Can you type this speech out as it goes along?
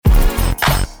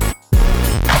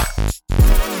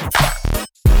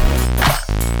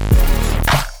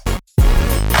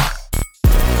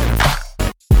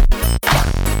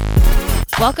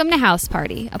Welcome to House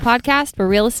Party, a podcast where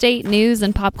real estate, news,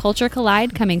 and pop culture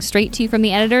collide, coming straight to you from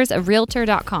the editors of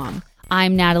Realtor.com.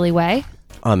 I'm Natalie Way.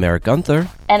 I'm Eric Gunther.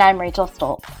 And I'm Rachel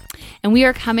Stoltz. And we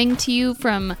are coming to you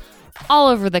from all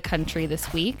over the country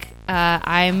this week.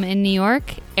 I'm in New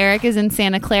York, Eric is in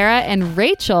Santa Clara, and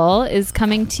Rachel is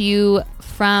coming to you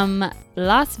from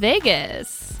Las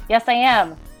Vegas. Yes, I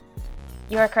am.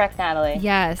 You are correct, Natalie.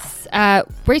 Yes.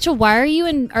 Rachel, why are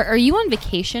you are you on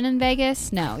vacation in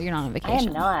Vegas? No, you're not on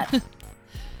vacation. I am not.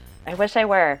 I wish I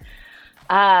were.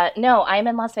 No, I'm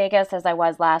in Las Vegas as I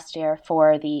was last year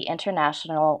for the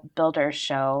International Builders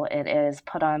Show. It is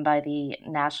put on by the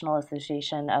National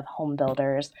Association of Home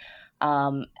Builders.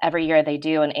 Every year they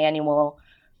do an annual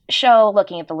show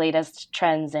looking at the latest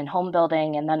trends in home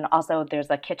building. And then also there's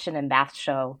a kitchen and bath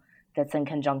show that's in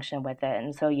conjunction with it.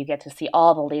 And so you get to see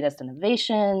all the latest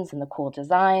innovations and the cool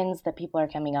designs that people are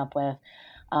coming up with.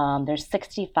 There's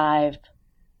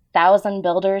 65,000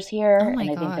 builders here, and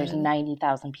I think there's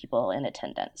 90,000 people in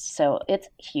attendance. So it's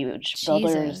huge. Jesus.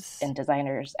 Builders and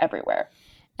designers everywhere.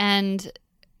 And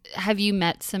have you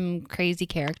met some crazy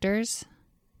characters?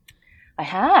 I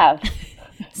have.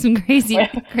 Some crazy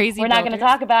We're not going to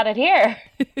talk about it here.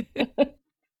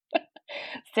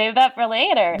 Save that for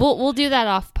later. We'll do that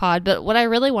off pod. But what I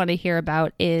really want to hear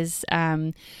about is,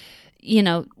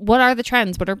 what are the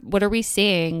trends? What are we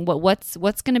seeing? What's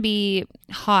going to be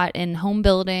hot in home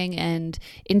building and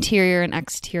interior and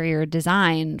exterior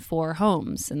design for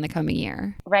homes in the coming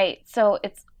year? Right. So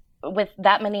it's with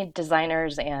that many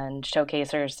designers and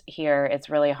showcasers here, it's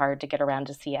really hard to get around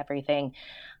to see everything.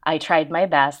 I tried my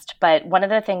best, but one of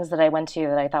the things that I went to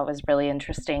that I thought was really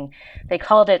interesting, they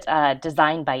called it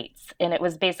Design Bites, and it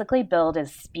was basically billed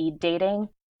as speed dating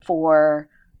for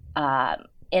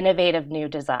innovative new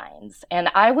designs. And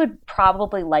I would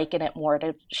probably liken it more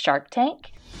to Shark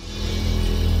Tank.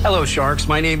 Hello, Sharks.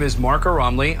 My name is Mark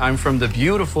Romley. I'm from the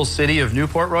beautiful city of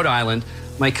Newport, Rhode Island.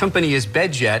 My company is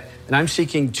BedJet, and I'm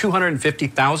seeking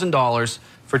 $250,000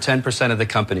 for 10% of the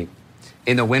company.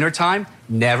 In the wintertime,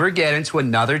 never get into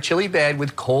another chilly bed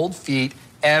with cold feet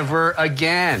ever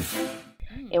again.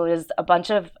 It was a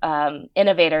bunch of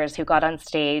innovators who got on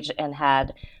stage and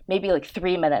had maybe like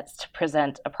 3 minutes to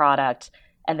present a product,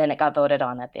 and then it got voted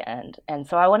on at the end. And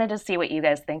so I wanted to see what you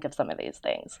guys think of some of these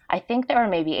things. I think there were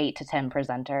maybe 8 to 10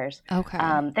 presenters. Okay.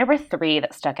 There were 3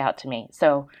 that stuck out to me.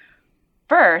 So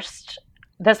first,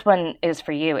 this one is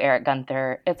for you, Eric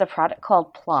Gunther. It's a product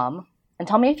called Plum. And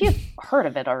tell me if you've heard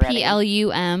of it already.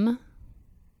 Plum?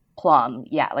 Plum,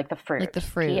 yeah, like the fruit. Like the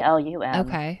fruit. Plum.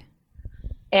 Okay.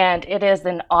 And it is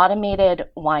an automated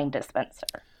wine dispenser.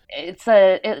 It's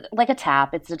like a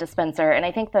tap. It's a dispenser. And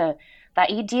I think the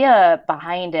idea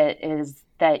behind it is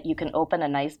that you can open a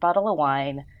nice bottle of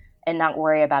wine and not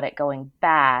worry about it going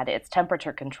bad. It's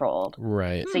temperature controlled.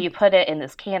 Right. So you put it in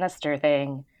this canister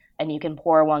thing, and you can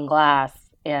pour one glass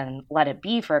and let it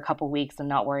be for a couple weeks and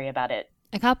not worry about it.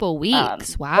 A couple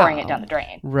weeks. Wow. Pouring it down the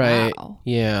drain. Right. Wow.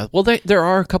 Yeah. Well, there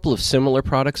are a couple of similar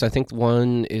products. I think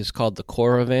one is called the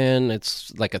Coravan.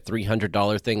 It's like a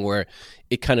 $300 thing where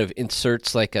it kind of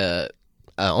inserts like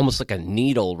almost like a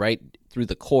needle right through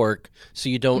the cork, so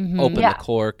you don't open the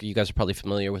cork. You guys are probably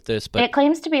familiar with this, but it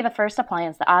claims to be the first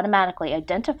appliance that automatically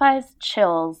identifies,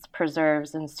 chills,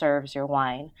 preserves, and serves your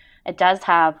wine. It does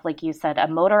have, like you said, a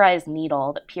motorized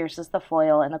needle that pierces the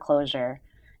foil and the closure,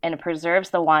 and it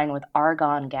preserves the wine with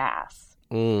argon gas.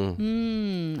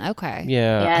 Okay.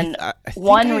 Yeah. And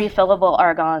refillable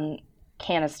argon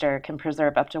canister can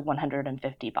preserve up to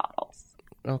 150 bottles.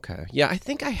 Okay. Yeah, I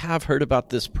think I have heard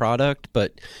about this product,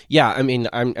 but yeah, I mean,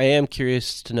 I am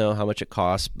curious to know how much it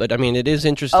costs, but I mean, it is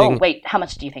interesting. Oh, wait, how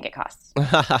much do you think it costs?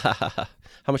 How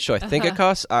much do I think it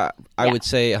costs? I would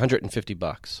say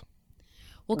 $150.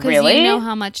 Well, because really? you know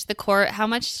how much how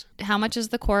much is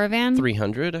the Coravan?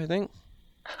 300, I think.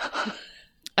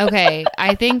 Okay,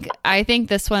 I think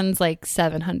this one's like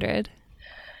 700.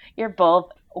 You're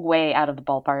both way out of the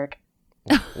ballpark.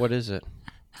 What is it?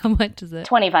 How much is it?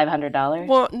 $2,500.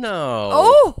 Well, no.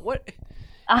 Oh! What?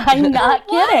 I'm not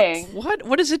kidding.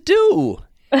 What does it do?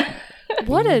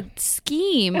 What a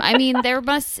scheme. I mean, there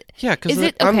must... Yeah,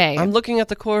 because I'm looking at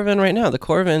the Coravan right now. The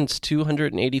Coravan's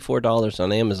 $284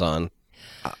 on Amazon.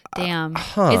 Damn.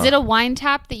 Is it a wine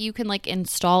tap that you can like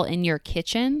install in your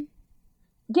kitchen?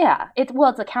 Yeah. It's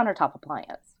a countertop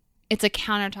appliance. It's a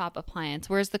countertop appliance,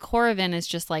 whereas the Coravan is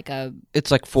just like a... It's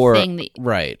like for... thing that,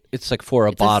 right. It's like for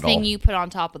a bottle. It's a thing you put on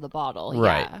top of the bottle.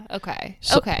 Right. Yeah. Okay.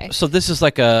 So this is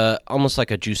like almost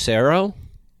like a juicero?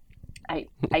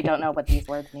 I don't know what these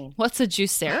words mean. What's a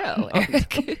juicero,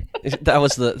 Eric? That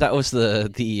was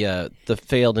the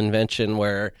failed invention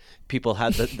where people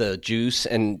had the juice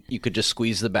and you could just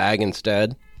squeeze the bag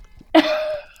instead.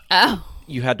 Oh.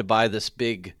 You had to buy this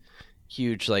big,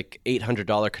 huge, like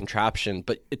 $800 contraption,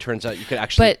 but it turns out you could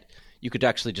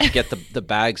actually just get the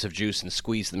bags of juice and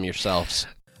squeeze them yourselves.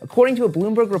 According to a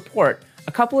Bloomberg report,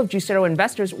 a couple of Juicero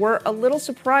investors were a little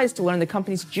surprised to learn the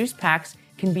company's juice packs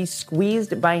can be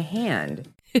squeezed by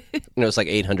hand. It was like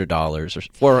 $800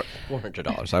 or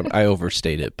 $400. I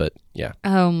overstate it, but yeah.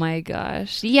 Oh my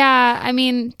gosh. Yeah, I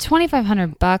mean,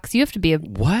 $2,500. You have to be a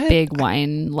big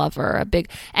wine lover,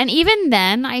 and even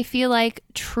then, I feel like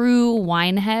true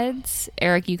wine heads,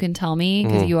 Eric, you can tell me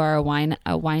because you are a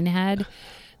wine head,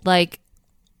 like,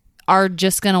 are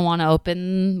just gonna want to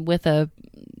open with a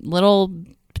little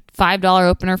 $5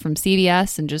 opener from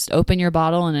CVS and just open your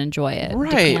bottle and enjoy it.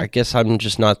 Right. I guess I'm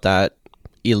just not that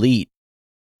elite.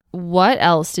 What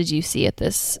else did you see at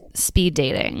this speed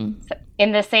dating?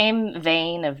 In the same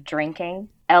vein of drinking,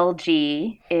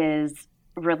 LG is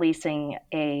releasing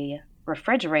a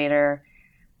refrigerator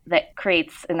that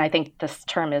creates, and I think this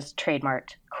term is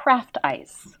trademarked, craft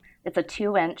ice. It's a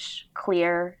 2-inch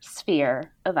clear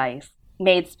sphere of ice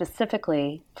made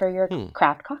specifically for your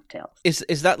craft cocktails.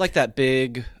 Is that like that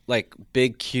big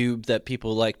cube that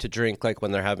people like to drink like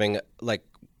when they're having like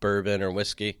bourbon or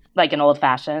whiskey? Like an old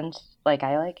fashioned, like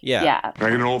I like? Yeah. Can I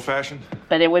get an old fashioned?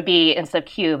 But it would be, instead of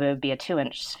cube, it would be a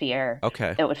 2-inch sphere.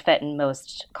 Okay. That would fit in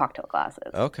most cocktail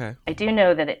glasses. Okay. I do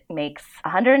know that it makes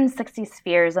 160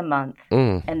 spheres a month,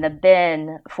 and the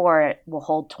bin for it will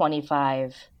hold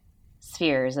 25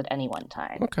 spheres at any one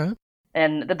time. Okay.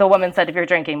 And the woman said, if you're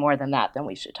drinking more than that, then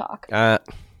we should talk.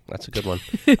 That's a good one.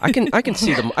 I can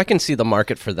see the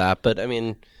market for that, but I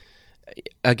mean,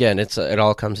 again, it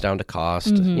all comes down to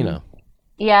cost, you know.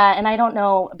 Yeah, and I don't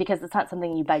know, because it's not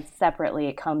something you buy separately.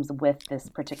 It comes with this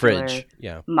particular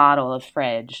model of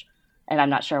fridge, and I'm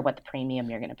not sure what the premium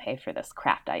you're going to pay for this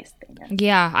craft ice thing is.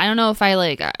 Yeah, I don't know if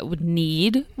I would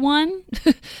need one,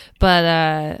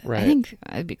 but right. I think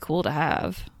it'd be cool to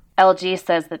have. LG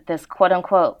says that this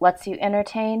quote-unquote lets you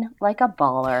entertain like a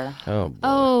baller. Oh, boy.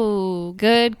 Oh,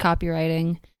 good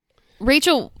copywriting.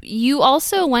 Rachel, you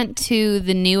also went to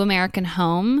the New American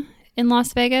Home in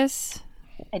Las Vegas?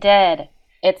 I did.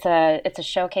 It's a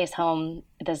showcase home.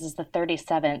 This is the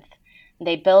 37th.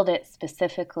 They build it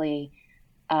specifically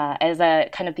as a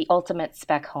kind of the ultimate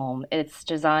spec home. It's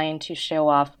designed to show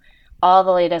off all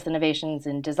the latest innovations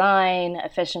in design,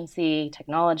 efficiency,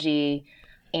 technology,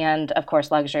 and of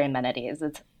course, luxury amenities.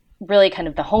 It's really kind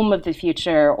of the home of the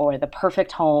future or the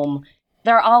perfect home.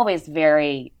 They're always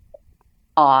very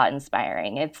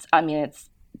awe-inspiring. It's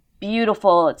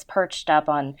beautiful. It's perched up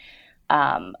on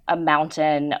a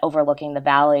mountain overlooking the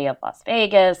valley of Las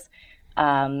Vegas.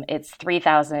 It's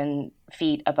 3,000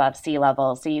 feet above sea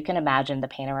level, so you can imagine the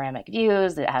panoramic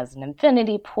views. It has an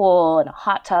infinity pool and a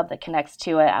hot tub that connects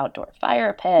to an outdoor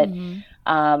fire pit.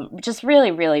 Just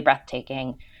really, really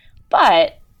breathtaking.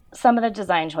 But some of the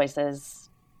design choices,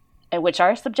 which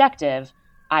are subjective,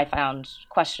 I found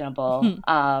questionable.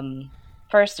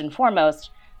 First and foremost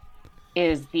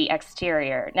is the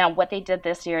exterior. Now, what they did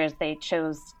this year is they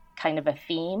chose kind of a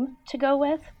theme to go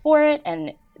with for it,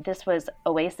 and this was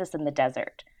Oasis in the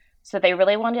Desert. So they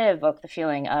really wanted to evoke the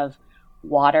feeling of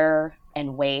water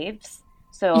and waves.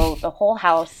 So the whole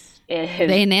house is...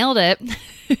 They nailed it.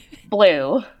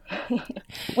 blue,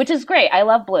 which is great. I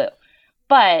love blue.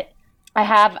 But I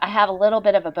have a little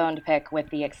bit of a bone to pick with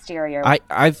the exterior.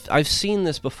 I've seen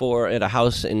this before at a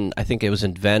house in, I think it was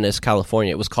in Venice,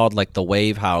 California. It was called like the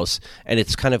Wave House, and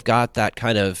it's kind of got that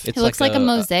kind of. It looks like a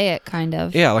mosaic, kind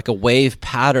of. Yeah, like a wave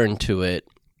pattern to it.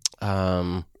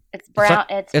 It's brown.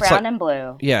 It's brown and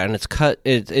blue. Yeah, and it's cut.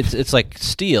 It's like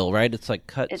steel, right? It's like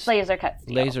cut. It's laser cut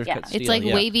steel. Cut steel. It's like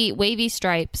wavy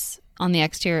stripes on the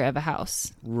exterior of a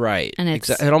house. Right. And it's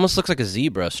it almost looks like a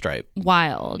zebra stripe.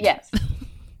 Wild. Yes.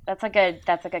 That's a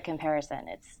good comparison.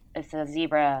 It's a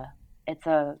zebra. It's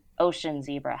a ocean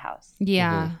zebra house.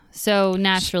 Yeah. So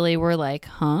naturally we're like,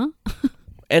 huh?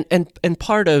 and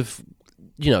part of,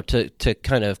 to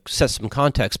kind of set some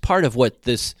context, part of what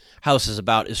this house is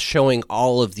about is showing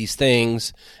all of these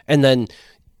things, and then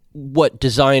what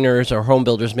designers or home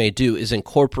builders may do is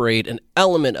incorporate an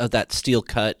element of that steel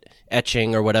cut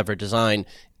etching or whatever design,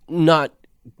 not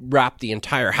wrap the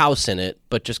entire house in it,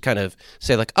 but just kind of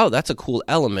say like, oh, that's a cool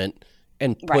element,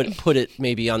 and put it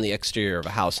maybe on the exterior of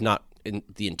a house, not in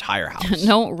the entire house.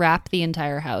 Don't wrap the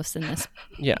entire house in this.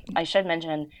 Yeah. I should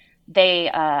mention, they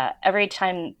every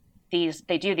time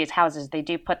they do these houses, they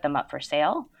do put them up for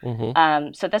sale.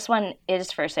 Mm-hmm. So this one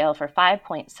is for sale for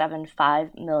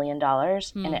 $5.75 million,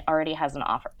 and it already has an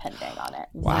offer pending on it.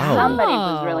 Wow. Somebody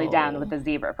was really down with the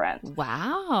zebra print.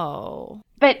 Wow.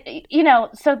 But,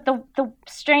 so the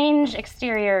strange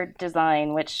exterior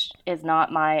design, which is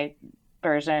not my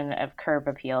version of curb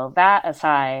appeal, that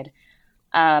aside,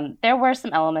 there were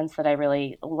some elements that I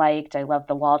really liked. I loved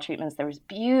the wall treatments. There was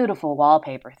beautiful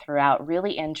wallpaper throughout,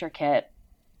 really intricate,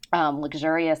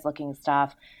 luxurious looking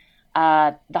stuff.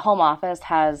 The home office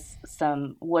has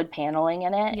some wood paneling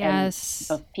in it. Yes.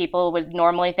 And people would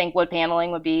normally think wood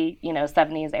paneling would be,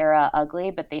 70s era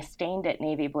ugly, but they stained it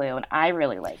navy blue, and I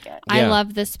really like it. I Yeah.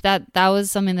 love this. That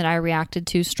was something that I reacted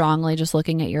to strongly just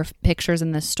looking at your pictures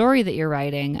in this story that you're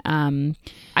writing.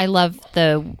 I love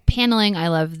the paneling. I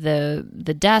love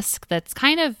the desk that's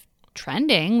kind of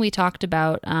trending. We talked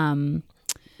about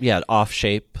Yeah, off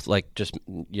shape, like just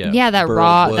that burl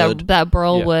raw wood. that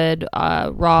burl Yeah. wood,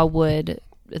 raw wood.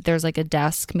 There's like a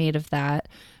desk made of that.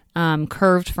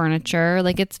 Curved furniture.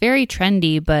 Like, it's very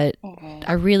trendy, but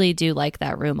I really do like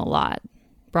that room a lot.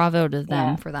 Bravo to them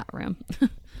Yeah. for that room.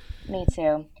 Me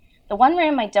too. The one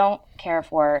room I don't care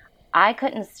for, I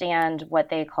couldn't stand what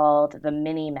they called the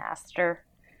mini master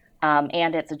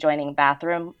and its adjoining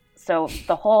bathroom. So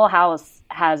the whole house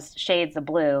has shades of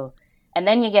blue. And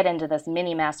then you get into this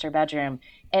mini master bedroom,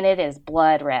 and it is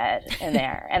blood red in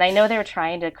there. And I know they're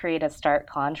trying to create a stark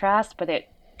contrast, but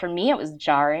for me, it was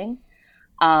jarring.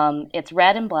 It's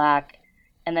red and black.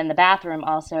 And then the bathroom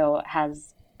also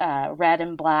has red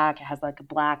and black. It has like a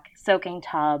black soaking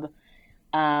tub,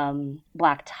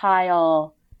 black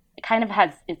tile. It kind of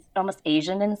it's almost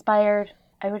Asian inspired,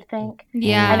 I would think.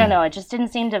 Yeah. I don't know. It just didn't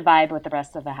seem to vibe with the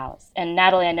rest of the house. And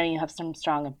Natalie, I know you have some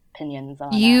strong opinions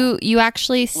on You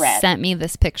actually red. sent me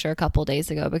this picture a couple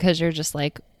days ago because you're just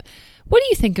like, what do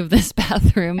you think of this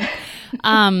bathroom?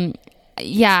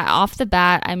 Yeah, off the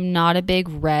bat, I'm not a big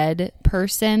red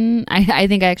person. I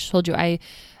think I actually told you I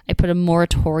put a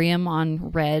moratorium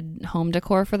on red home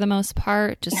decor for the most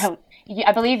part. Just No,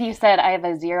 I believe you said I have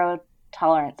a zero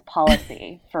tolerance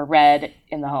policy for red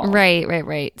in the home.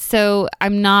 Right. So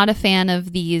I'm not a fan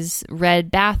of these red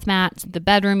bath mats. The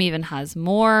bedroom even has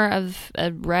more of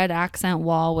a red accent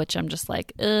wall, which I'm just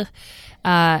like, ugh.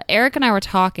 Eric and I were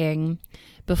talking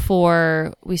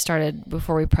before we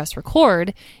pressed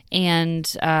record,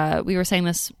 and we were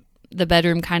saying the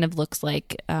bedroom kind of looks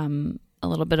like a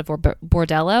little bit of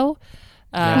bordello.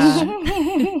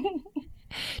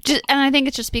 And I think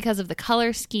it's just because of the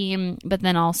color scheme, but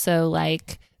then also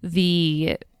like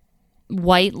the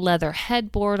white leather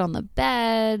headboard on the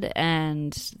bed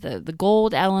and the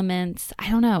gold elements. I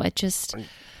don't know. It's just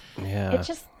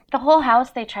the whole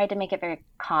house. They tried to make it very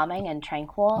calming and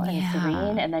tranquil and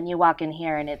serene, and then you walk in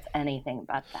here and it's anything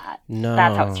but that. No.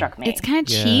 That's how it struck me. it's kind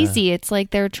of cheesy. It's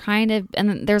like they're trying to,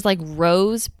 and there's like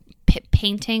rose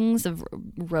paintings of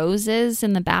roses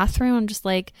in the bathroom. I'm just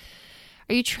like,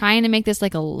 are you trying to make this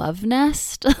like a love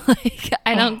nest? Like,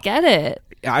 I don't get it.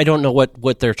 I don't know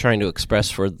what they're trying to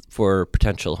express for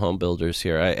potential home builders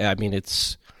here. I mean,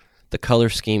 it's the color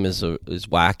scheme is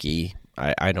wacky.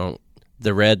 I don't,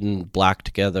 the red and black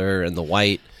together and the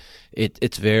white.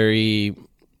 It's very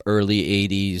early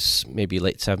 80s, maybe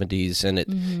late 70s, and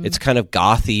it's kind of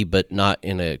gothy, but not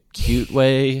in a cute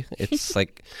way. It's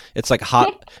like a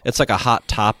hot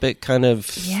topic kind of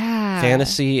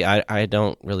fantasy. I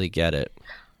don't really get it.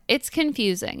 It's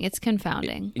confusing. It's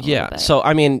confounding. Yeah. So,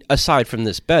 I mean, aside from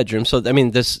this bedroom,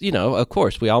 this, of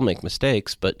course, we all make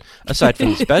mistakes, but aside from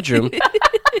this bedroom,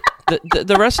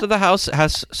 the rest of the house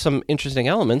has some interesting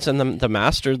elements, and the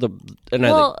master, the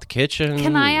kitchen.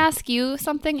 Can I ask you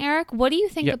something, Eric? What do you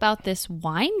think about this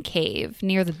wine cave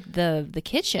near the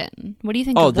kitchen? What do you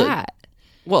think of that?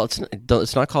 Well,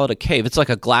 it's not called a cave. It's like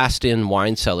a glassed-in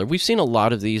wine cellar. We've seen a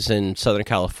lot of these in Southern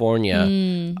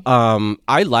California.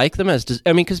 I like them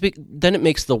because then it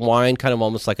makes the wine kind of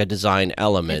almost like a design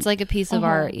element. It's like a piece of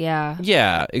art, yeah.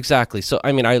 Yeah, exactly. So,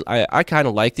 I mean, I kind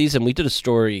of like these, and we did a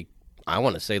story, I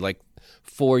want to say, like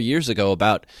 4 years ago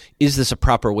about, is this a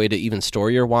proper way to even store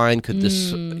your wine? Could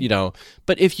this,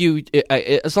 but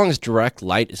as long as direct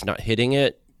light is not hitting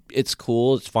it, it's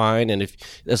cool, it's fine, and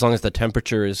as long as the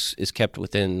temperature is kept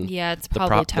within. Yeah, it's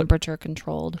probably temperature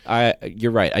controlled.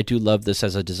 You're right. I do love this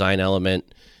as a design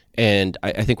element, and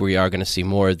I think we are going to see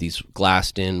more of these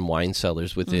glassed-in wine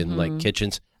cellars within like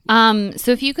kitchens.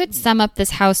 So if you could sum up this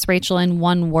house, Rachel, in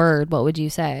one word, what would you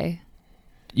say?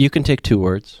 You can take 2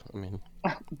 words. I mean,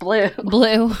 Blue.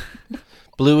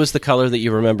 Blue is the color that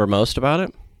you remember most about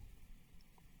it.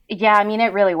 Yeah, I mean,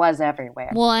 it really was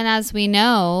everywhere. Well, and as we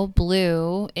know,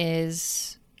 blue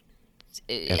is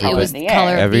it was Everybody-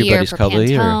 color of the year Everybody's for color of the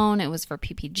year. Pantone. It was for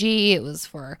PPG. It was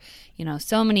for,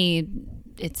 so many.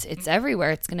 It's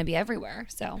everywhere. It's going to be everywhere.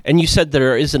 So. And you said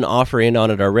there is an offer in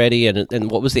on it already,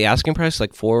 and what was the asking price?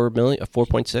 Like 4 million,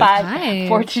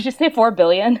 4.6? Did you say 4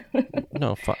 billion?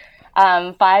 No,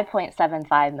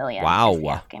 5.75 million. Wow. Is the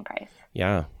asking price.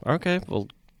 yeah. Okay, well,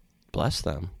 bless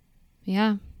them.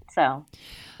 Yeah. So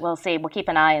we'll see. We'll keep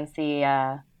an eye and see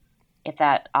if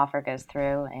that offer goes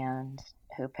through and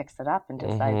who picks it up and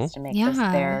decides to make this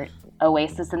their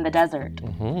oasis in the desert.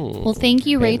 Well, thank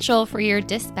you, Rachel, for your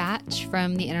dispatch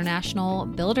from the International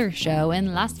Builder Show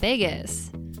in Las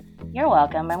Vegas. You're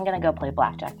welcome. I'm going to go play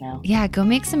blackjack now. Yeah, go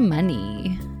make some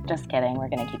money. Just kidding. We're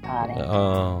going to keep potting.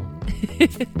 Oh.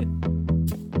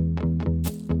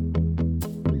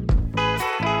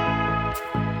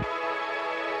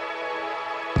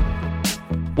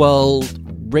 Well,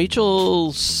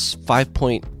 Rachel's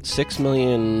 5.6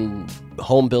 million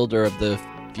home builder of the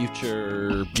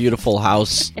future beautiful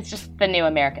house. It's just the new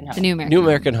American home. The new American. New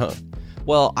American home.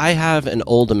 Well, I have an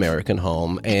old American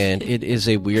home, and it is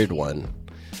a weird one.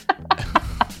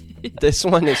 This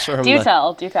one is from... Do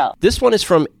tell. This one is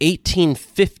from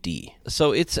 1850.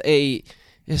 So it's a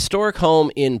historic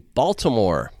home in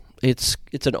Baltimore. It's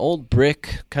an old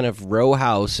brick kind of row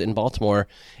house in Baltimore,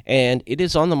 and it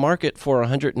is on the market for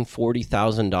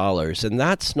 $140,000. And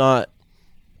that's not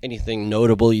anything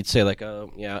notable. You'd say like,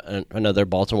 oh, yeah, another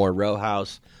Baltimore row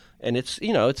house. And it's,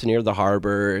 it's near the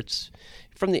harbor. It's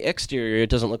from the exterior, it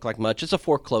doesn't look like much. It's a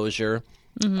foreclosure.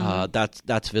 Mm-hmm.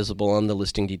 That's visible on the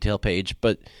listing detail page,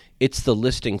 but it's the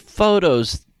listing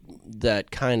photos that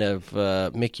kind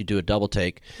of make you do a double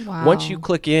take. Wow. Once you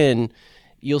click in,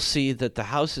 you'll see that the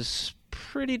house is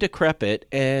pretty decrepit,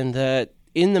 and that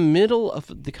in the middle of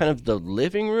the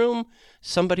living room,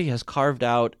 somebody has carved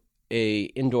out a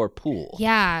indoor pool.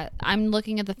 Yeah, I'm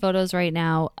looking at the photos right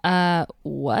now.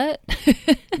 What?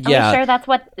 Yeah.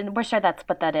 We're sure that's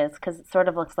what that is, because it sort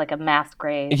of looks like a mass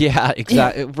grave. Yeah,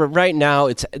 exactly. Right now,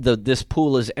 this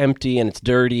pool is empty and it's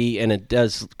dirty, and it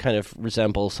does kind of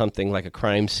resemble something like a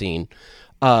crime scene.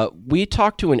 We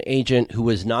talked to an agent who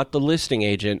was not the listing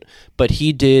agent, but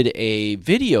he did a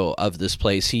video of this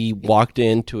place. He walked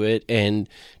into it and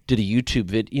did a YouTube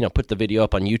video, put the video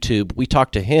up on YouTube. We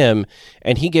talked to him,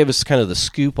 and he gave us kind of the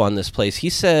scoop on this place. He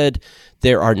said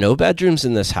there are no bedrooms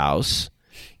in this house.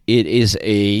 It is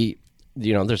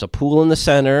there's a pool in the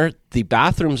center. The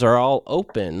bathrooms are all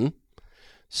open.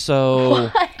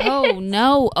 So, Oh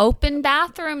no, open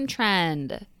bathroom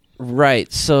trend.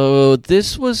 right. So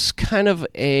this was kind of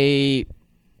a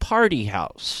party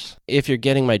house, if you're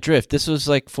getting my drift. This was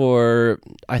like for,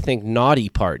 I think, naughty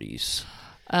parties.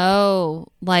 Oh,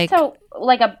 like a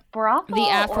brothel? the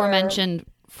aforementioned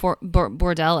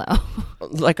bordello.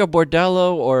 Like a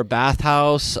bordello or a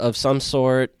bathhouse of some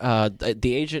sort. The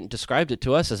agent described it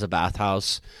to us as a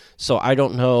bathhouse, so I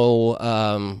don't know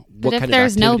But what if kind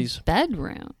there's of activities. no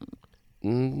bedroom,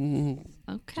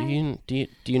 Do okay.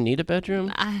 you need a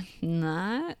bedroom? I'm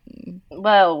not.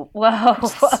 Whoa.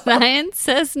 Science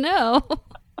says no.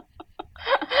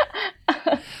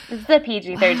 This is a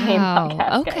PG-13 Wow, podcast.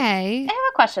 guys. okay. I have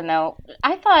a question, though.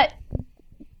 I thought,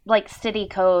 like, city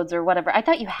codes or whatever, I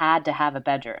thought you had to have a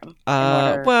bedroom.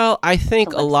 Well, I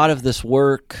think to a list lot of this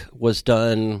work was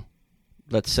done,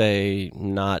 let's say,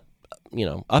 not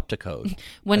up to code.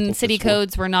 When city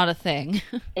codes were not a thing.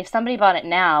 If somebody bought it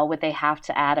now, would they have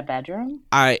to add a bedroom?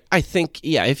 I think,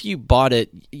 yeah, if you bought it,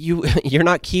 you're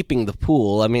not keeping the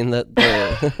pool. I mean,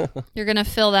 the You're gonna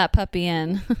fill that puppy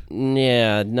in.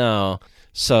 yeah, no.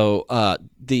 So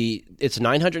it's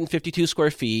 952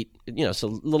 square feet, so a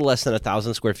little less than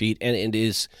 1,000 square feet, and it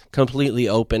is completely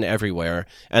open everywhere.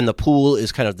 And the pool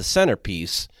is kind of the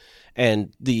centerpiece.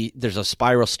 And there's a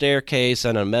spiral staircase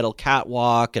and a metal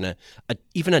catwalk and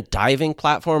even a diving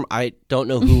platform. I don't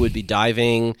know who would be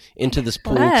diving into this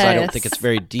pool because I don't think it's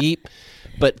very deep.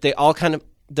 But they're all kind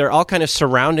of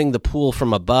surrounding the pool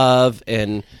from above.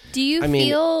 And Do you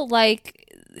feel like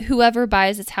whoever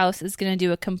buys this house is going to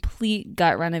do a complete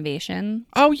gut renovation?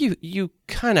 Oh, you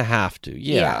kind of have to.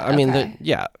 Yeah. Yeah, I mean, okay.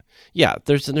 yeah.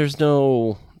 There's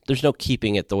no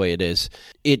keeping it the way it is.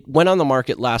 It went on the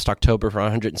market last October for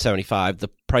 175. The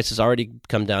price has already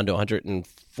come down to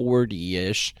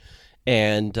 140-ish,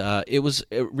 and it was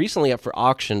recently up for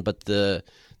auction, but the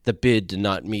bid did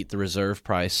not meet the reserve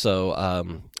price,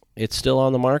 so it's still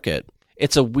on the market.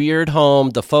 It's a weird home.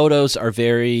 The photos are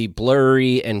very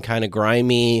blurry and kind of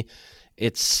grimy.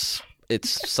 It's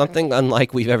It's something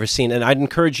unlike we've ever seen, and I'd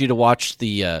encourage you to watch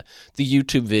the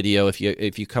YouTube video if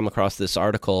you come across this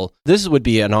article. This would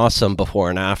be an awesome before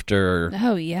and after.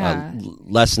 Oh yeah,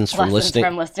 lessons from listing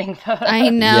photos. I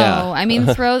know. Yeah. I mean,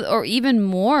 or even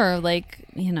more like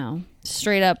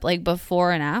straight up like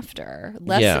before and after.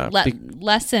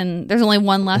 Lesson. There's only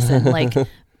one lesson. Like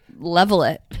level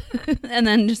it, and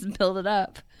then just build it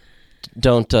up.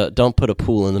 Don't put a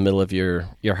pool in the middle of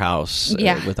your house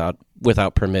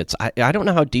without permits. I don't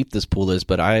know how deep this pool is,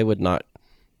 but I would not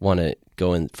want to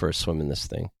go in for a swim in this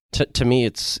thing. To me,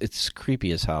 it's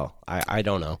creepy as hell. I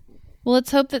don't know. Well,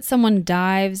 let's hope that someone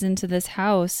dives into this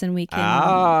house and we can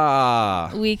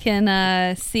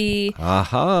see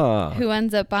who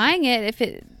ends up buying it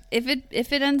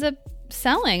if it ends up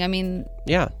selling. I mean,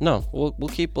 yeah, no, we'll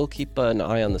keep an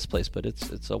eye on this place, but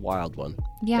it's a wild one.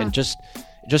 Yeah, and just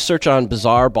search on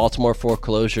Bizarre Baltimore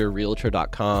Foreclosure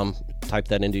Realtor.com. Type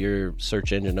that into your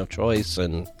search engine of choice,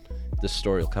 and this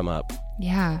story will come up.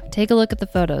 Yeah, take a look at the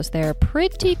photos. They're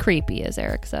pretty creepy, as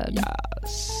Eric said.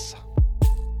 Yes.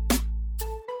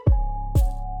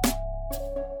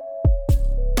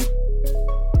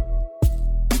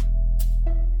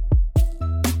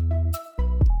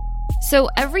 So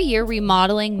every year,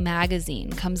 Remodeling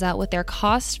Magazine comes out with their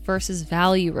cost versus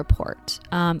value report,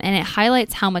 and it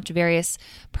highlights how much various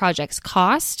projects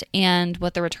cost and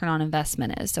what the return on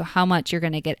investment is. So how much you're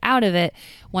going to get out of it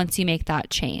once you make that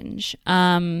change.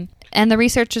 And the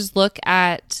researchers look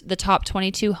at the top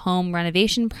 22 home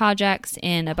renovation projects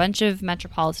in a bunch of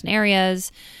metropolitan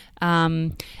areas,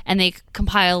 and they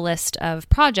compile a list of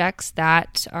projects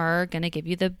that are going to give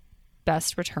you the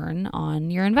best return on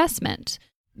your investment.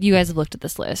 You guys have looked at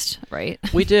this list, right?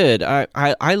 We did.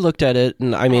 I looked at it,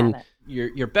 and I mean,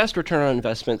 your best return on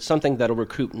investment, something that'll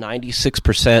recoup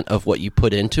 96% of what you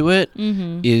put into it,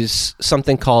 is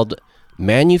something called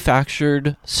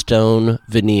manufactured stone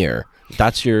veneer.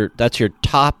 That's your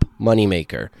top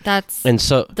moneymaker. That's and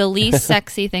so the least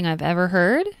sexy thing I've ever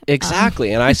heard.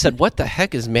 Exactly. And I said, "What the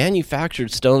heck is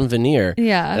manufactured stone veneer?"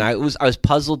 Yeah. And I was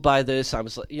puzzled by this. I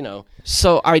was,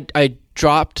 so I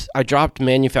dropped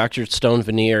manufactured stone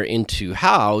veneer into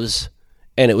Houzz,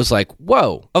 and it was like,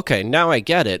 whoa, okay, now I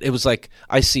get it. It was like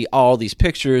I see all these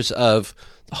pictures of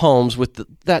homes with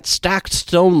that stacked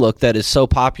stone look that is so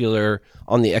popular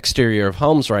on the exterior of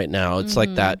homes right now. It's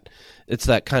like that. It's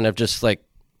that kind of just like,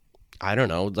 I don't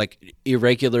know, like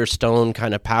irregular stone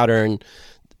kind of pattern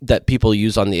that people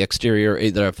use on the exterior,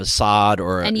 either a facade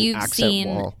or an accent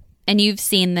wall. And you've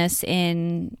seen this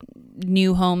in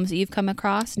new homes that you've come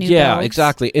across? New builds?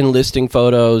 Exactly. In listing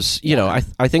photos,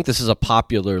 I think this is a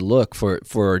popular look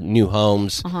for new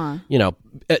homes,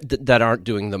 that aren't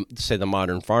doing the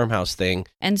modern farmhouse thing.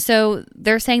 And so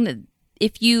they're saying that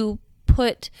if you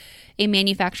put a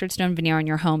manufactured stone veneer on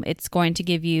your home, it's going to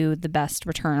give you the best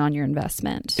return on your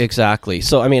investment. Exactly.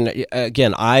 So, I mean,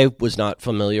 again, I was not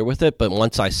familiar with it, but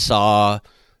once I saw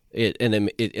it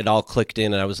and it all clicked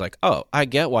in, and I was like, oh, I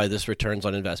get why this returns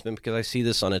on investment, because I see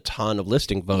this on a ton of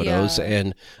listing photos,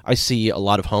 and I see a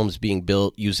lot of homes being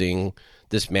built using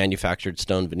this manufactured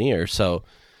stone veneer. So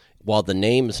while the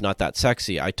name is not that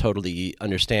sexy, I totally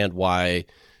understand why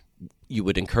you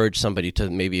would encourage somebody to,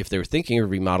 maybe if they were thinking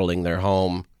of remodeling their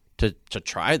home, to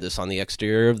try this on the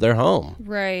exterior of their home.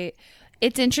 Right.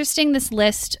 It's interesting, this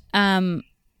list, 9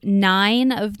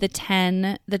 of the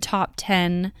top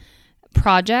 10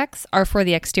 projects are for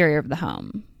the exterior of the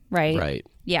home, right? Right.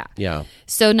 Yeah. Yeah.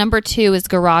 So number 2 is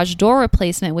garage door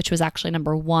replacement, which was actually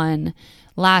number 1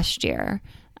 last year.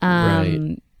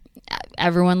 Right.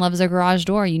 Everyone loves a garage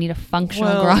door. You need a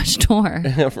functional garage door.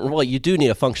 Well, you do need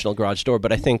a functional garage door,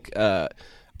 but I think,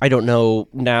 I don't know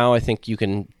now, I think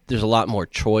there's a lot more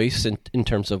choice in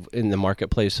terms of in the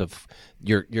marketplace of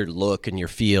your look and your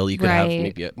feel. You could have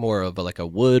maybe more of a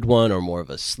wood one, or more of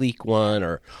a sleek one,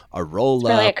 or a roll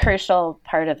up. It's really a crucial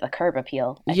part of the curb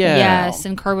appeal. Yeah. Yes,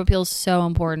 and curb appeal is so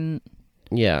important.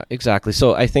 Yeah, exactly.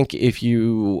 So I think if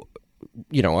you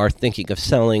are thinking of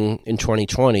selling in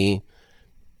 2020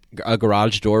 a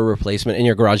garage door replacement, and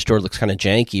your garage door looks kind of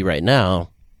janky right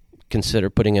now, consider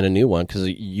putting in a new one, because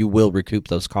you will recoup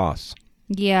those costs.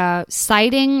 Yeah,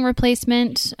 siding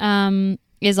replacement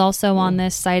is also on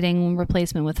this. Siding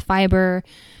replacement with fiber,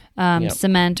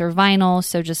 cement or vinyl.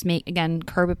 So just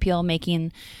curb appeal,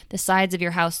 making the sides of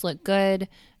your house look good.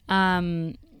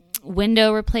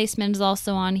 Window replacement is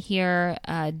also on here.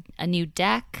 A new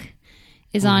deck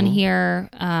is on here.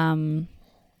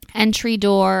 Entry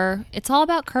door. It's all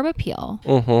about curb appeal.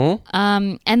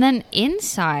 And then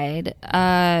inside,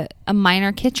 a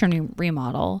minor kitchen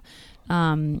remodel.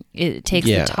 It takes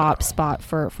Yeah. the top spot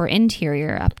for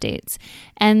interior updates.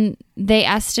 And they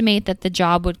estimate that the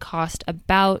job would cost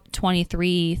about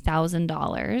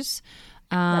 $23,000.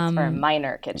 That's for a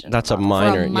minor kitchen. That's a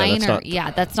remodel. minor.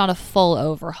 That's not a full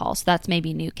overhaul. So that's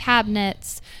maybe new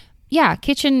cabinets. Yeah,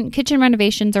 kitchen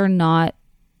renovations are not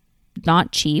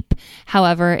cheap.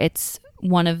 However, it's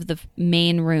one of the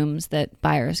main rooms that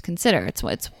buyers consider. It's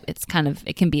kind of,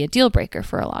 it can be a deal breaker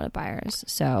for a lot of buyers.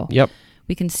 So Yep.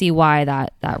 we can see why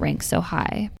that ranks so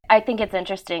high. I think it's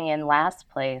interesting in last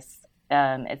place,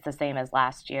 it's the same as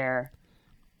last year,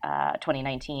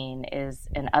 2019, is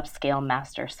an upscale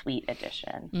master suite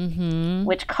edition,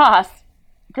 which costs,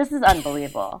 this is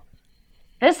unbelievable.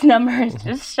 This number is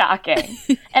just shocking.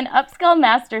 An upscale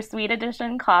master suite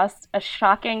edition costs a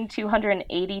shocking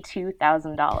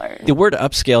 $282,000. The word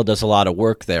upscale does a lot of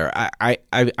work there. I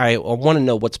want to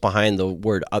know what's behind the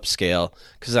word upscale,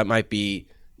 because that might be,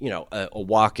 a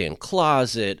walk-in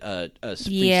closet, a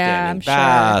freestanding I'm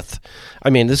bath. I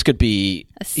mean, this could be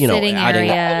A sitting adding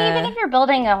area. And even if you're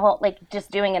building a whole, just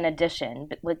doing an addition,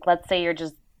 like let's say you're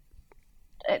just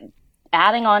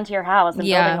adding on to your house and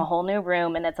building a whole new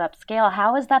room and it's upscale,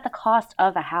 how is that the cost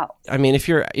of a house? I mean, if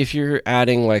you're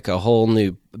adding like a whole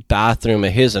new bathroom,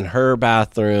 a his and her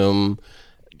bathroom,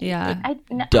 Yeah.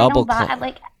 double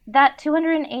that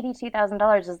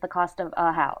 $282,000 is the cost of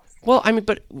a house. Well, I mean,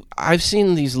 but I've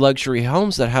seen these luxury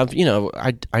homes that have,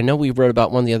 I know we wrote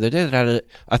about one the other day that had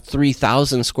a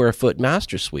 3,000 square foot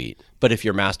master suite. But if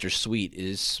your master suite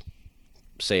is,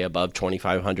 say, above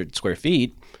 2,500 square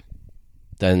feet,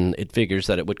 then it figures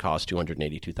that it would cost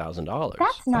 $282,000.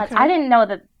 That's nuts. I didn't know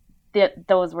that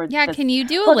those were. Yeah, can you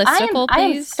do a listicle, I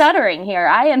am please? stuttering here.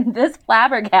 I am this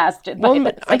flabbergasted. Well,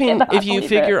 by this. I mean, cannot if you believe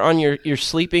figure it. on your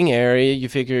sleeping area, you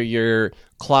figure your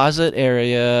closet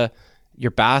area,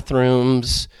 your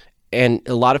bathrooms, and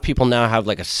a lot of people now have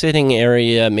like a sitting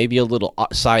area, maybe a little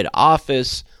side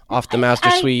office off the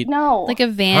master suite. No, Like a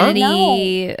vanity,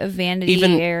 No. a vanity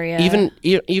Even area.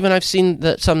 even I've seen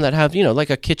that some that have like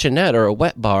a kitchenette or a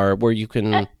wet bar where you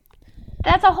can.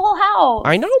 That's a whole house.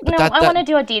 I know, but I want to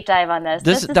do a deep dive on this.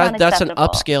 This is that's an unacceptable.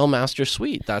 upscale master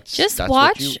suite. That's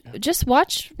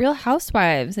watch Real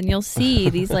Housewives and you'll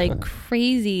see these like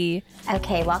crazy.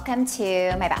 Okay, welcome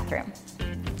to my bathroom.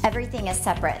 Everything is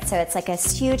separate, so it's like a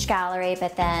huge gallery,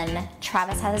 but then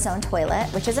Travis has his own toilet,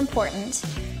 which is important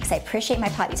because I appreciate my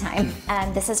potty time.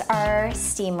 And this is our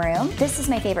steam room. This is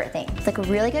my favorite thing. It's like a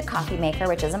really good coffee maker,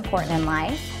 which is important in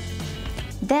life.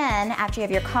 Then, after you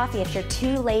have your coffee, if you're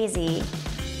too lazy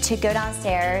to go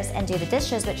downstairs and do the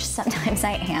dishes, which sometimes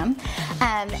I am,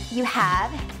 you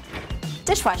have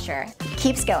dishwasher.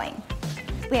 Keeps going.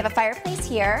 We have a fireplace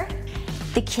here.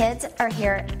 The kids are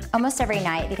here almost every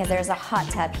night because there's a hot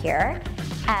tub here.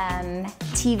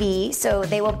 TV, so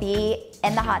they will be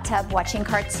in the hot tub watching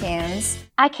cartoons.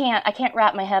 I can't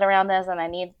wrap my head around this,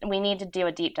 and we need to do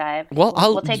a deep dive. Well,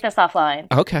 we'll take this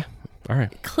offline. Okay, all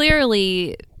right.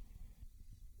 Clearly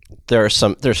There's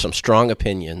some strong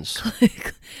opinions.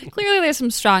 Clearly there's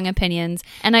some strong opinions.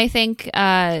 And I think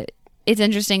it's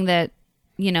interesting that,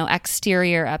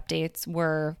 exterior updates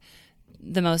were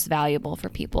the most valuable for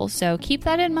people. So keep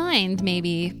that in mind,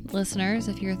 maybe, listeners,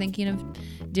 if you're thinking of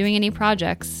doing any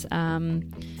projects.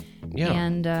 And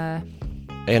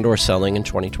or selling in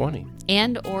 2020.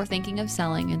 And or thinking of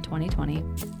selling in 2020.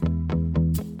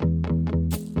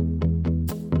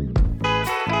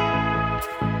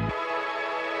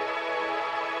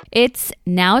 It's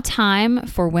now time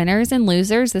for winners and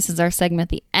losers. This is our segment at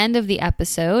the end of the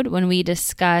episode when we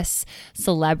discuss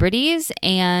celebrities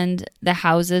and the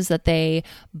houses that they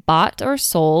bought or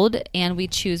sold, and we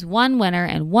choose one winner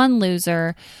and one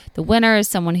loser. The winner is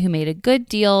someone who made a good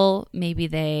deal. Maybe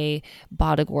they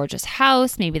bought a gorgeous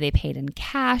house. Maybe they paid in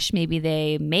cash. Maybe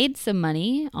they made some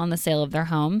money on the sale of their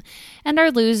home. And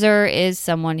our loser is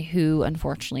someone who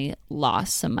unfortunately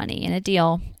lost some money in a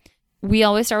deal. We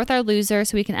always start with our loser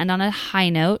so we can end on a high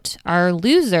note. Our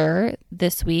loser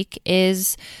this week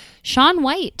is Shaun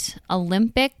White,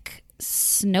 Olympic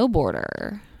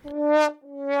snowboarder.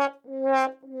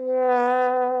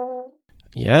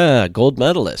 Yeah, gold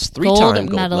medalist. Three-time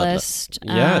gold medalist.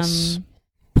 Yes.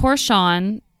 Poor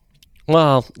Shaun.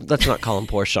 Well, let's not call him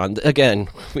poor Shaun. Again,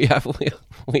 we have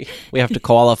to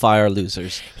qualify our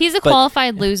losers. He's a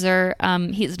qualified loser.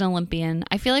 He's an Olympian.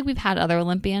 I feel like we've had other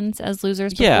Olympians as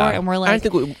losers before, and we're like, I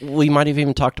think we might have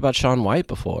even talked about Shaun White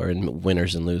before in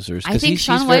winners and losers. I think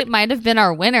Shaun White might have been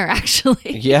our winner,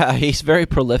 actually. Yeah, he's very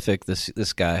prolific.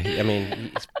 This guy. I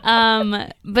mean,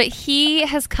 but he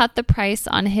has cut the price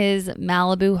on his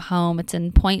Malibu home. It's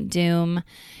in Point Dume.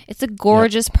 It's a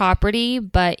gorgeous property,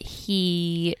 but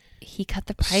he cut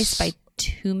the price by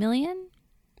 2 million.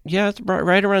 Yeah, it's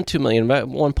right around 2 million, about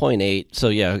 1.8. So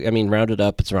yeah, I mean, rounded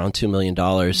up, it's around $2 million.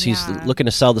 He's looking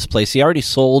to sell this place. He already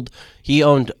sold. He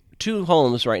owned 2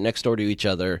 homes right next door to each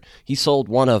other. He sold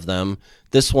one of them.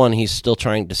 This one he's still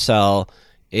trying to sell,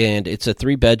 and it's a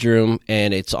 3-bedroom,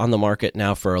 and it's on the market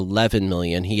now for $11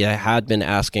 million. He had been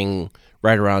asking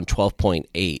right around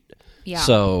 12.8. Yeah.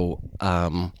 So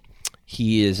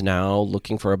he is now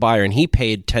looking for a buyer, and he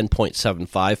paid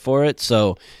 10.75 for it.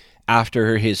 So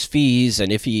after his fees,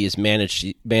 and if he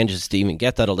manages to even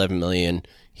get that $11 million,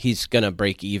 he's gonna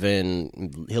break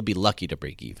even. He'll be lucky to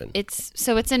break even. It's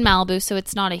in Malibu, so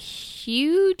it's not a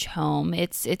huge home.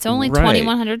 It's only Right.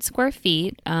 2,100 square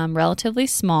feet, relatively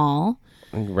small.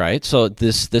 Right. So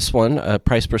this one,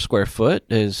 price per square foot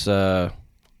is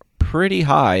pretty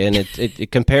high, and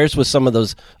it compares with some of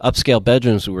those upscale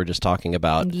bedrooms we were just talking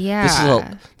about.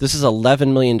 Yeah. This is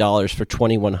 $11 million for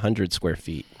 2,100 square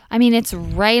feet. I mean, it's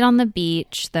right on the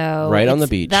beach, though. Right on the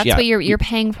beach, That's yeah. what you're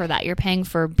paying for. That you're paying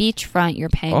for beachfront. You're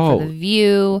paying Oh. for the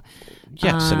view.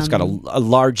 Yes, and it's got a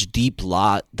large, deep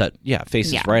lot that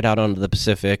faces Yeah. right out onto the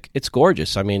Pacific. It's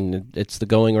gorgeous. I mean, it's the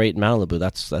going rate in Malibu.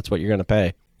 That's what you're going to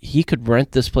pay. He could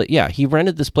rent this place. Yeah, he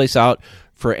rented this place out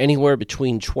for anywhere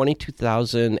between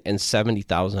 $22,000 and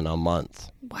 $70,000 a month,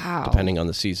 Wow. depending on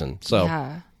the season. So,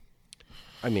 Yeah.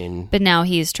 I mean, But now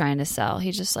he's trying to sell.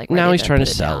 He's just like now ready he's trying to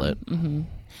put sell down. it. Mm-hmm.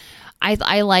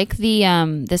 I like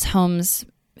the this home's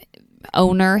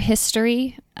owner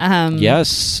history.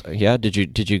 Yes, yeah. Did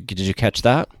you catch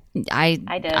that? I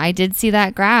did. I did see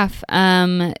that graph.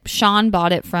 Sean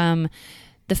bought it from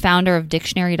the founder of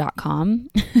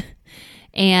dictionary.com.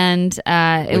 And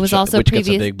it was also which previous.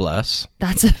 gets a big bless.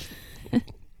 That's a.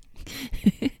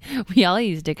 We all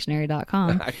use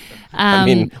dictionary.com. I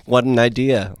mean, what an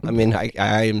idea! I mean, I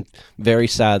am very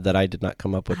sad that I did not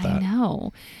come up with I that.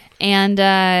 know. And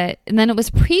then it was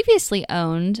previously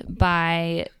owned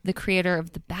by the creator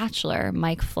of The Bachelor,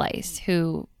 Mike Fleiss,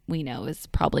 who we know is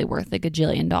probably worth a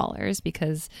gajillion dollars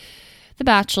because The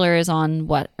Bachelor is on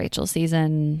what, Rachel,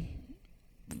 season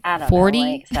I don't 40?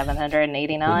 know, like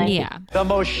 789. Yeah. The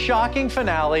most shocking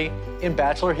finale in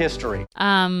Bachelor history.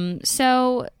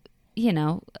 So, you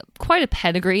know, quite a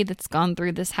pedigree that's gone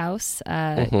through this house.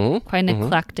 Quite an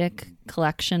eclectic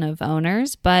collection of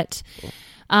owners. But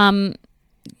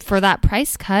for that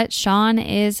price cut, Sean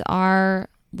is our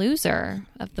loser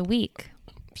of the week.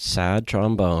 Sad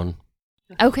trombone.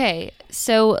 Okay,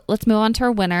 so let's move on to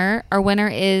our winner. Our winner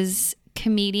is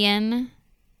comedian,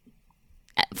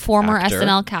 former Actor.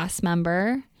 SNL cast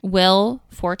member, Will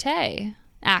Forte.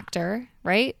 Actor,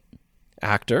 right?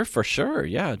 Actor for sure.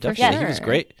 Yeah, definitely. He was sure.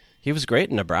 great. He was great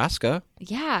in Nebraska.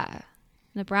 Yeah.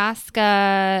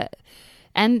 Nebraska.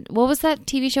 And what was that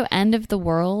TV show, End of the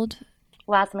World?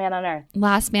 Last Man on Earth,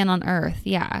 Last Man on Earth.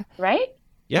 Yeah. right?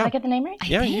 Yeah. Did I get the name right? I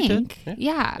Yeah, think. you did.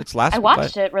 Yeah. It's last. I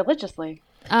watched it religiously.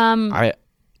 Yeah.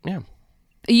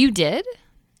 You did?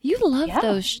 You love Yeah.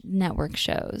 those network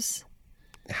shows.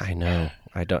 I know.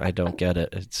 I don't get it.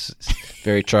 It's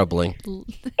very troubling. It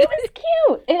was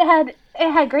cute.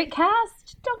 It had great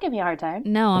cast. Don't give me a hard time.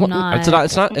 No, I'm not.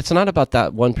 It's not about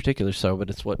that one particular show, but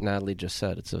it's what Natalie just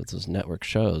said. It's those network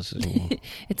shows.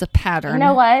 It's a pattern. You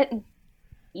know what?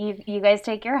 You guys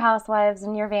take your housewives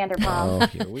and your Vanderpump. Oh,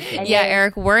 here we go. and Yeah, your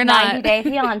Eric, we're not 90 Day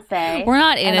Fiance. we're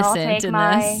not and I'll innocent take in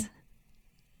my- this.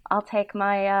 I'll take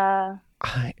my.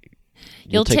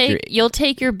 You'll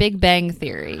take your Big Bang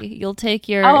Theory. You'll take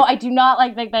your Oh, I do not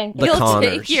like Big Bang The Theory. you'll Connors.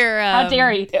 take your How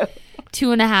dare you?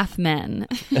 2.5 Men.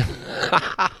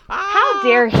 How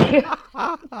dare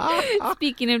you?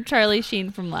 Speaking of Charlie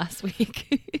Sheen from last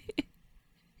week.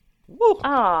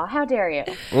 Oh, how dare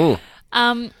you?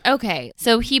 Okay,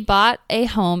 so he bought a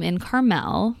home in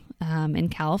Carmel, in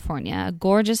California, a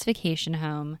gorgeous vacation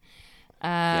home.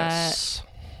 Yes.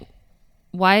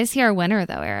 Why is he our winner,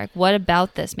 though, Eric? What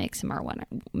about this makes him our winner?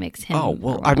 Makes him? Oh, our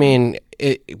well, winner? I mean,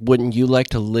 wouldn't you like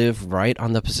to live right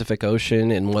on the Pacific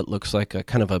Ocean in what looks like a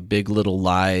kind of a Big Little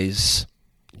Lies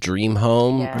dream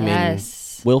home? Yeah. I mean,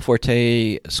 Yes. Will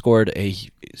Forte scored a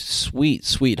sweet,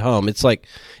 sweet home. It's like,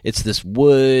 it's this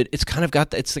wood. It's kind of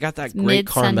got that great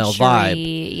Carmel vibe.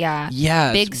 Mid-century, yeah.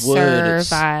 Yeah, Big it's wood. Sur It's-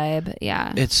 vibe,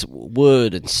 yeah. It's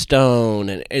wood and stone,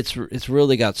 and it's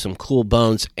really got some cool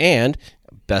bones. And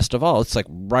best of all, it's like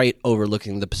right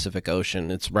overlooking the Pacific Ocean.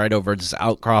 It's right over this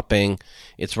outcropping.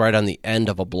 It's right on the end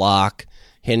of a block,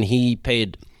 and he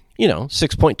paid,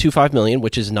 $6.25 million,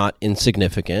 which is not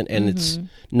insignificant, and it's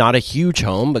not a huge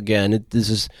home. Again,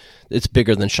 it's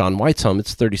bigger than Shaun White's home.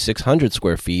 It's 3,600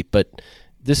 square feet, but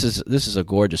this is a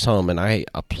gorgeous home, and I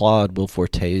applaud Will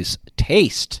Forte's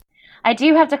taste. I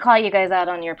do have to call you guys out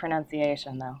on your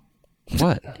pronunciation, though.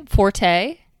 What?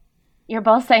 Forte? You're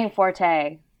both saying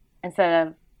forte instead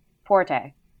of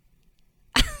forte.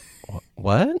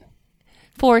 What?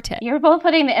 Forte. You're both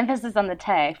putting the emphasis on the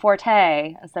te.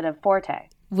 Forte instead of forte.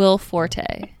 Will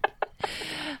Forte.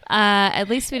 At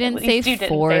least we didn't At say least you didn't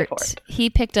say fort. fort. He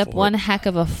picked up one heck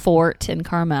of a fort in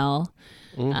Carmel.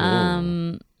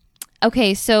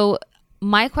 Okay, so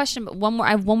my question,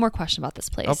 I have one more question about this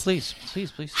place. Oh, please.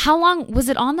 How long was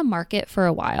it on the market for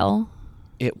a while?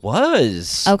 It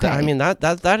was. Okay. I mean,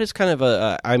 that is kind of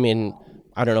I mean,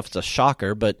 I don't know if it's a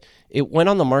shocker, but it went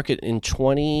on the market in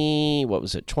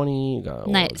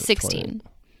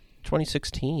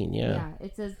 2016, yeah.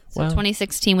 It says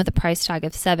 2016 with a price tag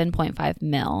of 7.5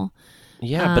 mil.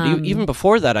 Yeah, but even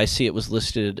before that, I see it was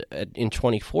listed in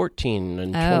 2014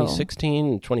 and 2016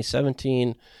 and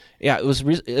 2017. Yeah, it was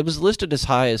listed as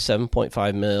high as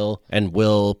 7.5 mil, and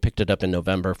Will picked it up in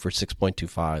November for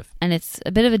 6.25. And it's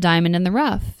a bit of a diamond in the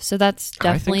rough. So that's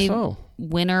definitely I think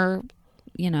so.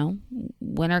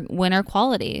 winner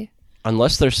quality.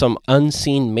 Unless there's some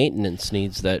unseen maintenance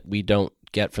needs that we don't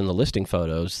get from the listing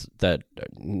photos that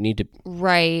need to.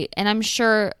 Right. And I'm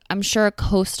sure a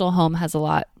coastal home has a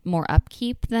lot more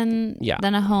upkeep than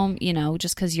a home,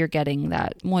 just because you're getting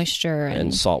that moisture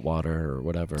and salt water or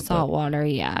whatever. Salt water,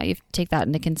 yeah. You have to take that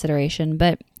into consideration.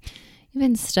 But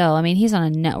even still, I mean, he's on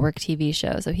a network TV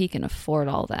show, so he can afford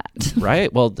all that.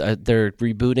 Right. Well, they're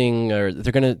rebooting, or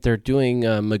they're doing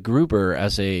MacGruber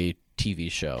as a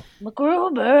TV show.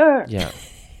 MacGruber. Yeah.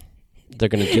 They're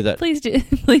going to do that. Please do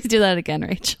that again,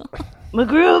 Rachel.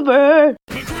 MacGruber.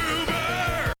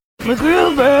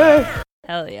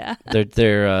 Hell yeah.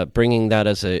 They're bringing that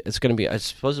as it's going to be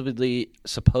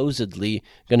supposedly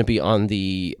going to be on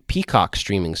the Peacock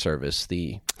streaming service,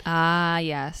 the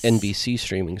yes, NBC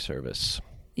streaming service.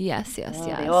 Yes.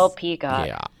 The old Peacock.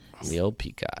 Yeah, the old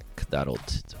Peacock. That'll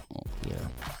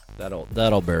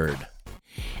bird.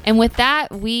 And with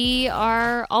that, we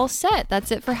are all set.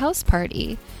 That's it for House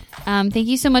Party. Thank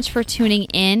you so much for tuning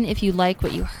in. If you like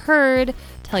what you heard,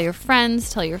 tell your friends,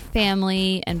 tell your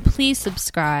family, and please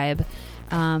subscribe.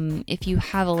 If you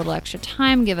have a little extra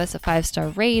time, give us a 5-star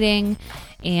rating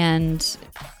and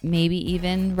maybe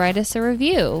even write us a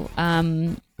review.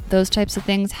 Those types of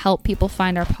things help people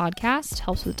find our podcast,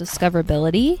 helps with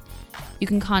discoverability. You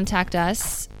can contact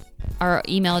us. Our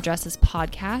email address is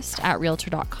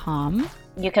podcast@realtor.com.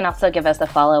 You can also give us a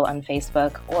follow on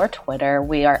Facebook or Twitter.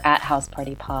 We are at House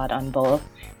Party Pod on both.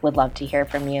 Would love to hear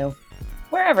from you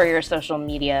wherever your social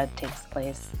media takes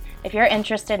place. If you're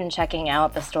interested in checking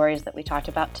out the stories that we talked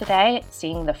about today,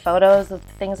 seeing the photos of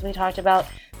the things we talked about,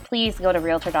 please go to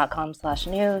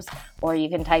realtor.com/news, or you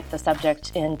can type the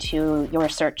subject into your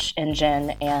search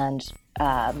engine and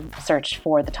search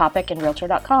for the topic in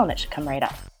realtor.com. It should come right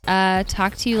up.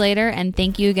 Talk to you later, and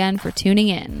thank you again for tuning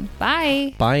in.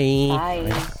 Bye. Bye.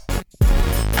 Bye.